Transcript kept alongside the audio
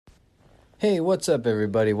Hey, what's up,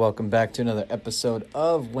 everybody? Welcome back to another episode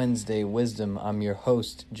of Wednesday Wisdom. I'm your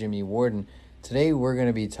host, Jimmy Warden. Today, we're going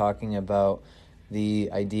to be talking about the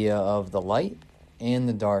idea of the light and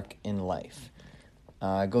the dark in life.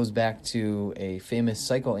 It goes back to a famous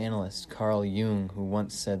psychoanalyst, Carl Jung, who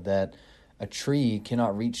once said that a tree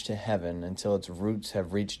cannot reach to heaven until its roots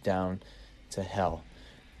have reached down to hell.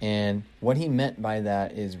 And what he meant by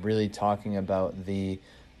that is really talking about the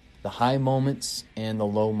high moments and the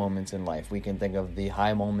low moments in life. We can think of the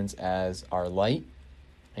high moments as our light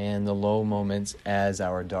and the low moments as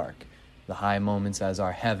our dark. The high moments as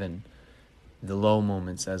our heaven, the low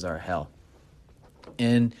moments as our hell.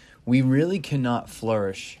 And we really cannot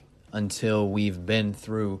flourish until we've been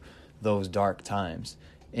through those dark times.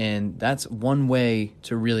 And that's one way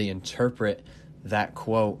to really interpret that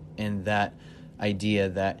quote and that idea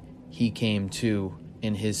that he came to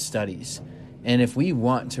in his studies. And if we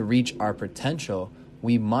want to reach our potential,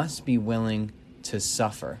 we must be willing to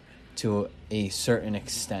suffer to a certain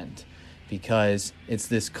extent, because it's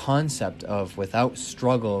this concept of without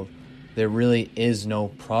struggle, there really is no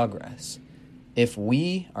progress. If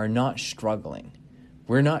we are not struggling,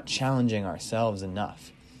 we're not challenging ourselves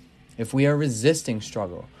enough. If we are resisting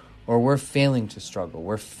struggle, or we're failing to struggle,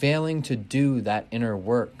 we're failing to do that inner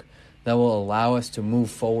work that will allow us to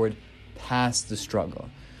move forward past the struggle.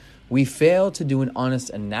 We fail to do an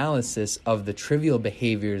honest analysis of the trivial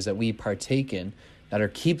behaviors that we partake in that are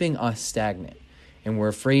keeping us stagnant, and we're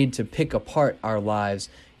afraid to pick apart our lives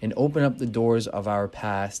and open up the doors of our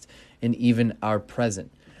past and even our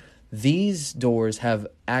present. These doors have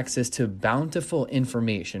access to bountiful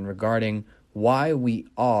information regarding why we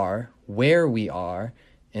are where we are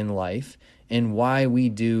in life and why we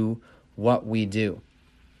do what we do.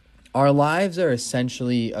 Our lives are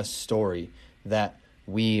essentially a story that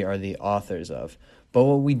we are the authors of. But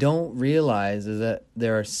what we don't realize is that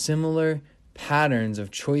there are similar patterns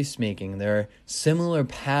of choice making. There are similar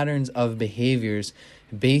patterns of behaviors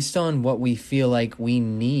based on what we feel like we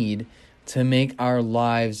need to make our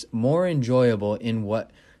lives more enjoyable in what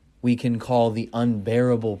we can call the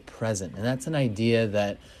unbearable present. And that's an idea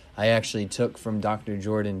that I actually took from Dr.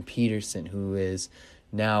 Jordan Peterson, who is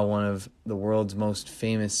now one of the world's most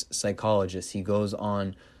famous psychologists. He goes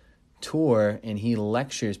on tour and he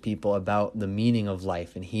lectures people about the meaning of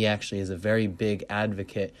life, and he actually is a very big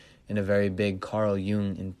advocate and a very big Carl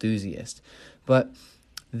Jung enthusiast. But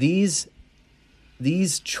these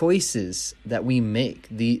choices that we make,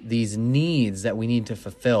 these needs that we need to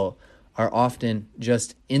fulfill, are often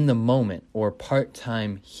just in the moment or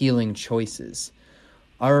part-time healing choices.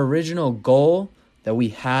 Our original goal that we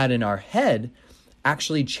had in our head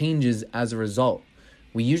actually changes as a result.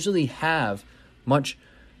 We usually have much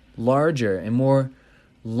larger and more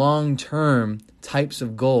long-term types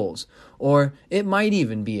of goals, or it might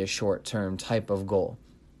even be a short-term type of goal.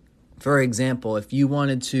 For example, if you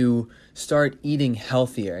wanted to start eating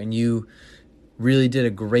healthier and you really did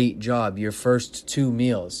a great job, your first 2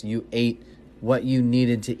 meals, you ate what you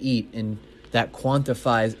needed to eat, and that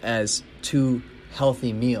quantifies as 2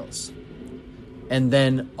 healthy meals. And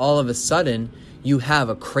then all of a sudden, you have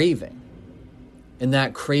a craving. And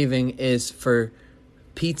that craving is for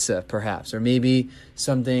pizza, perhaps, or maybe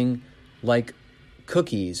something like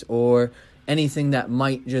cookies or anything that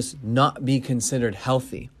might just not be considered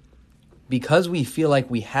healthy. Because we feel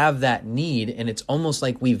like we have that need, and it's almost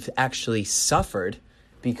like we've actually suffered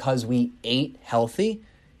because we ate healthy,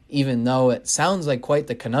 even though it sounds like quite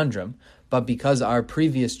the conundrum, but because our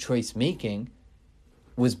previous choice making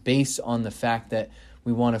was based on the fact that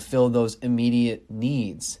we want to fill those immediate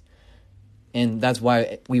needs. And that's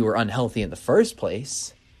why we were unhealthy in the first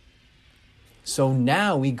place. So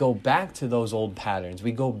now we go back to those old patterns.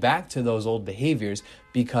 We go back to those old behaviors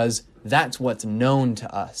because that's what's known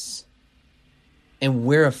to us. And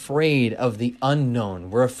we're afraid of the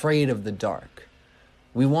unknown. We're afraid of the dark.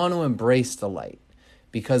 We want to embrace the light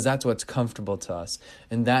because that's what's comfortable to us.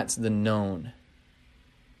 And that's the known.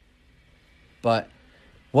 But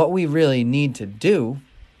what we really need to do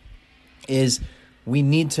is we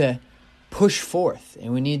need to push forth,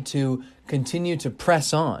 and we need to continue to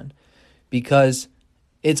press on, because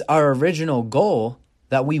it's our original goal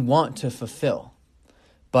that we want to fulfill.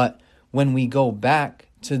 But when we go back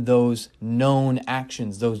to those known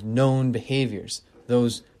actions, those known behaviors,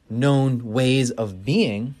 those known ways of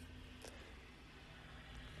being,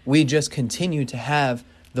 we just continue to have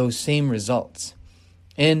those same results.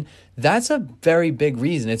 And that's a very big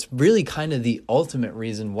reason. It's really kind of the ultimate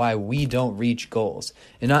reason why we don't reach goals.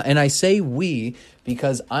 And I say we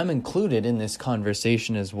because I'm included in this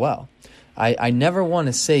conversation as well. I never want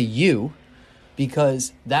to say you,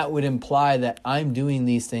 because that would imply that I'm doing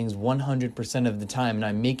these things 100% of the time and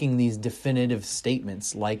I'm making these definitive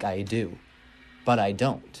statements like I do, but I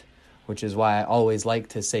don't, which is why I always like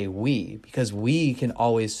to say we, because we can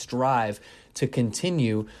always strive to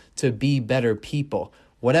continue to be better people,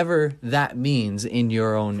 whatever that means in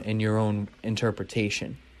your own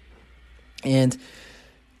interpretation. And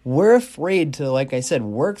we're afraid to, like I said,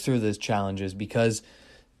 work through those challenges because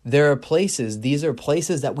these are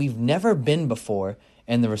places that we've never been before,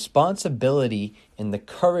 and the responsibility and the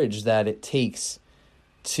courage that it takes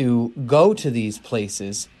to go to these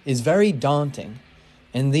places is very daunting.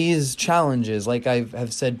 And these challenges, like I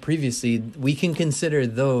have said previously, we can consider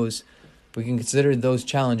those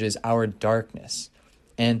challenges our darkness.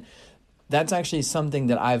 And that's actually something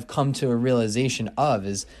that I've come to a realization of,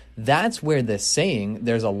 is that's where the saying,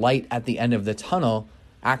 there's a light at the end of the tunnel,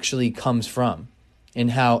 actually comes from.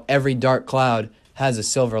 And how every dark cloud has a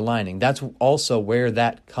silver lining. That's also where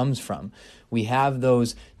that comes from. We have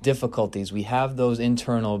those difficulties. We have those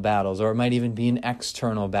internal battles, or it might even be an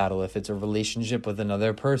external battle if it's a relationship with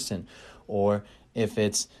another person, or if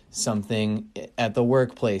it's something at the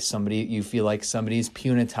workplace, you feel like somebody's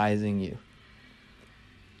punitizing you.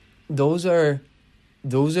 Those are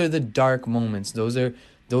the dark moments. Those are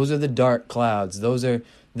the dark clouds. That's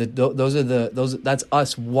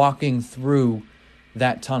us walking through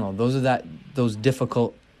that tunnel. Those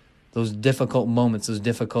difficult moments, those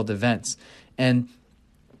difficult events. And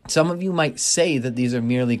some of you might say that these are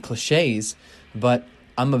merely cliches, but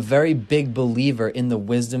I'm a very big believer in the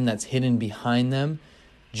wisdom that's hidden behind them,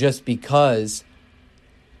 just because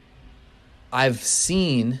I've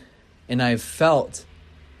seen and I've felt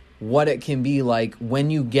what it can be like when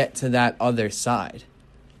you get to that other side.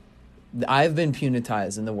 I've been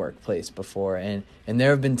punitized in the workplace before, and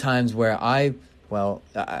there have been times where I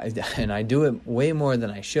do it way more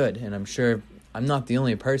than I should, and I'm sure I'm not the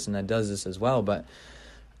only person that does this as well, but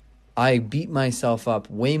I beat myself up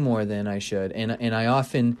way more than I should, and I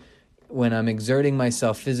often, when I'm exerting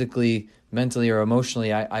myself physically, mentally, or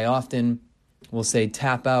emotionally, I often will say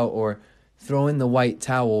tap out or throw in the white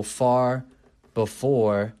towel far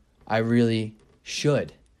before I really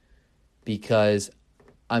should, because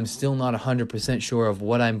I'm still not 100% sure of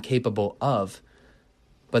what I'm capable of.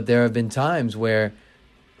 But there have been times where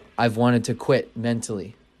I've wanted to quit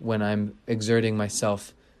mentally when I'm exerting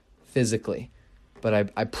myself physically.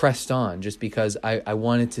 But I pressed on just because I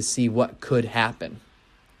wanted to see what could happen.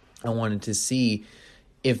 I wanted to see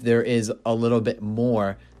if there is a little bit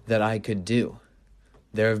more that I could do.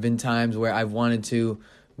 There have been times where I've wanted to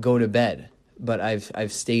go to bed, but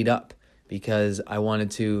I've stayed up because I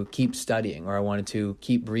wanted to keep studying, or I wanted to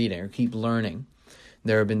keep reading or keep learning.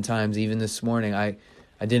 There have been times, even this morning, I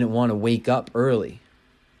didn't want to wake up early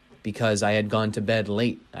because I had gone to bed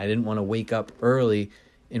late. I didn't want to wake up early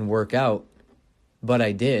and work out, but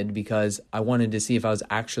I did because I wanted to see if I was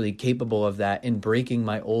actually capable of that and breaking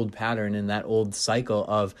my old pattern and that old cycle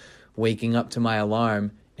of waking up to my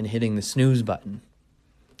alarm and hitting the snooze button.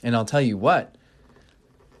 And I'll tell you what,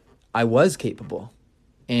 I was capable.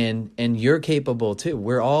 And you're capable too.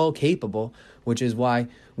 We're all capable, which is why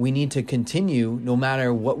we need to continue, no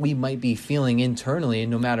matter what we might be feeling internally and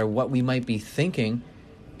no matter what we might be thinking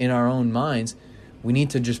in our own minds, we need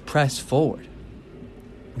to just press forward.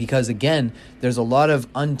 Because again, there's a lot of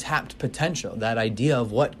untapped potential, that idea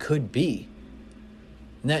of what could be.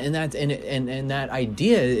 And that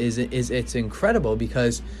idea is it's incredible,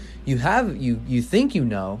 because you have these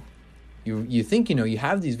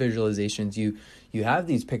visualizations, you have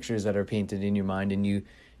these pictures that are painted in your mind, and you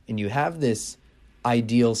have this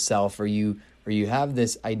ideal self, or you have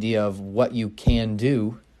this idea of what you can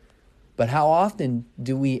do, but how often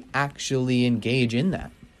do we actually engage in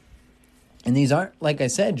that? And these aren't, like I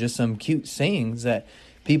said, just some cute sayings that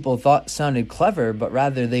people thought sounded clever, but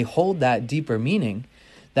rather they hold that deeper meaning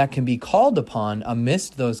that can be called upon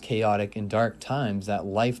amidst those chaotic and dark times that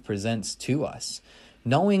life presents to us,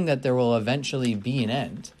 knowing that there will eventually be an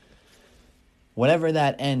end. Whatever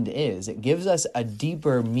that end is, it gives us a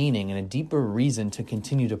deeper meaning and a deeper reason to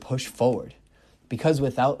continue to push forward. Because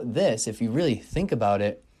without this, if you really think about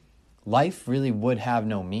it, life really would have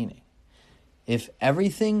no meaning. If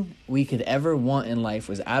everything we could ever want in life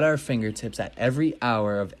was at our fingertips at every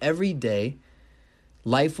hour of every day,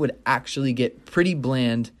 life would actually get pretty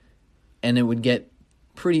bland, and it would get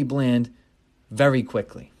pretty bland very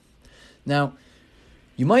quickly. Now,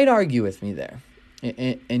 you might argue with me there.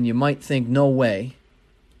 And you might think, no way.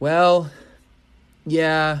 Well,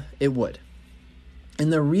 yeah, it would.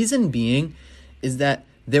 And the reason being is that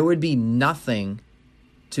there would be nothing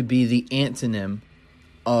to be the antonym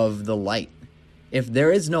of the light. If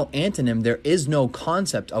there is no antonym, there is no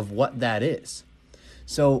concept of what that is.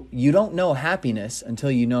 So you don't know happiness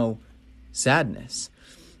until you know sadness.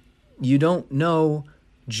 You don't know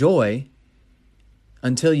joy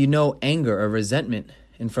until you know anger or resentment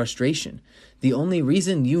and frustration. The only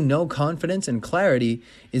reason you know confidence and clarity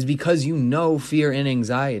is because you know fear and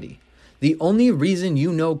anxiety. The only reason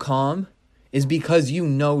you know calm is because you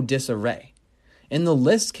know disarray. And the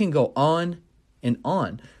list can go on and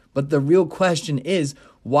on. But the real question is,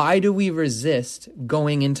 why do we resist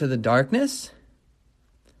going into the darkness?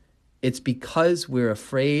 It's because we're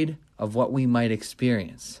afraid of what we might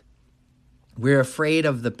experience. We're afraid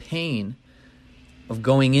of the pain of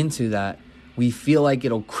going into that. We feel like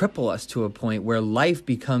it'll cripple us to a point where life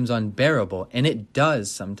becomes unbearable, and it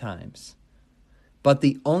does sometimes. But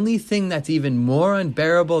the only thing that's even more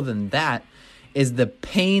unbearable than that is the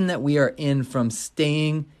pain that we are in from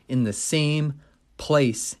staying in the same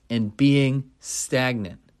place and being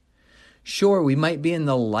stagnant. Sure, we might be in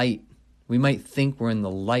the light. We might think we're in the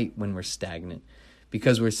light when we're stagnant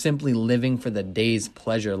because we're simply living for the day's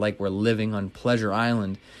pleasure, like we're living on Pleasure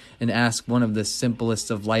Island, and ask one of the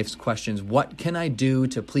simplest of life's questions: what can I do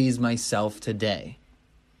to please myself today?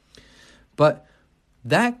 But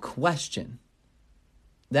that question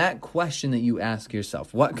that you ask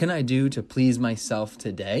yourself, what can I do to please myself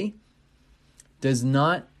today, does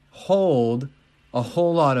not hold a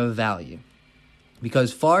whole lot of value.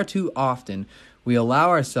 Because far too often we allow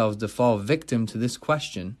ourselves to fall victim to this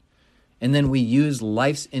question, and then we use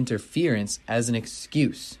life's interference as an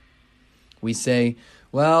excuse. We say,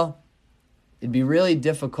 well, it'd be really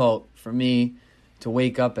difficult for me to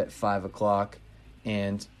wake up at 5 o'clock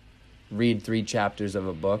and read 3 chapters of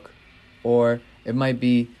a book. Or it might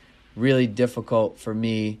be really difficult for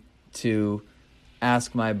me to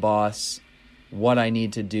ask my boss what I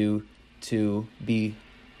need to do to be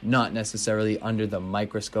not necessarily under the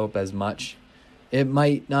microscope as much. It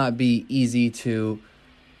might not be easy to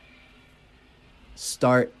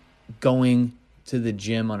start going to the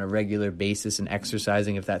gym on a regular basis and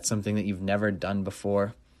exercising if that's something that you've never done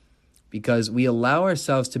before, because we allow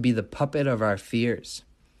ourselves to be the puppet of our fears,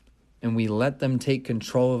 and we let them take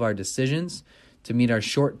control of our decisions to meet our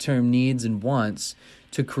short-term needs and wants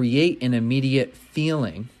to create an immediate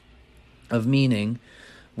feeling of meaning,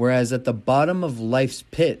 whereas at the bottom of life's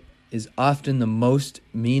pit is often the most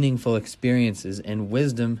meaningful experiences, and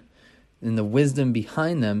the wisdom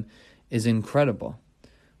behind them is incredible.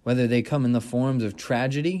 Whether they come in the forms of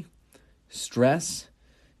tragedy, stress,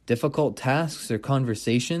 difficult tasks or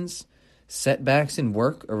conversations, setbacks in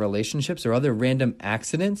work or relationships, or other random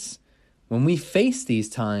accidents, when we face these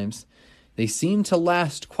times, they seem to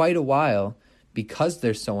last quite a while because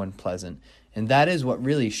they're so unpleasant. And that is what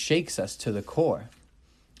really shakes us to the core.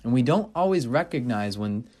 And we don't always recognize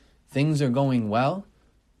when things are going well,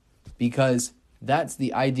 because that's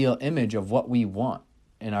the ideal image of what we want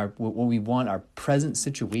and what we want our present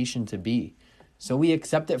situation to be. So we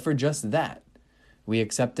accept it for just that. We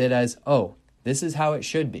accept it as, oh, this is how it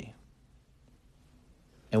should be.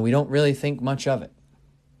 And we don't really think much of it.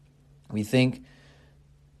 We think,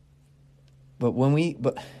 but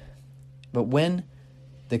when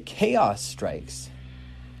the chaos strikes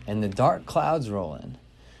and the dark clouds roll in,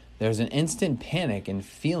 there's an instant panic and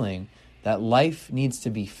feeling that life needs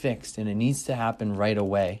to be fixed and it needs to happen right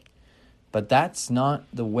away. But that's not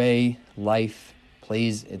the way life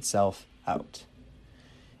plays itself out.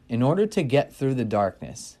 In order to get through the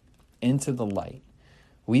darkness into the light,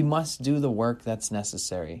 we must do the work that's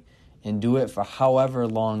necessary and do it for however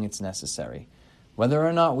long it's necessary. Whether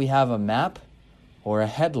or not we have a map or a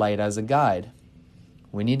headlight as a guide,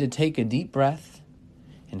 we need to take a deep breath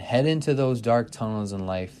and head into those dark tunnels in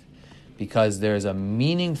life, because there's a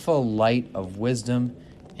meaningful light of wisdom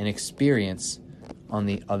and experience on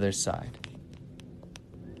the other side.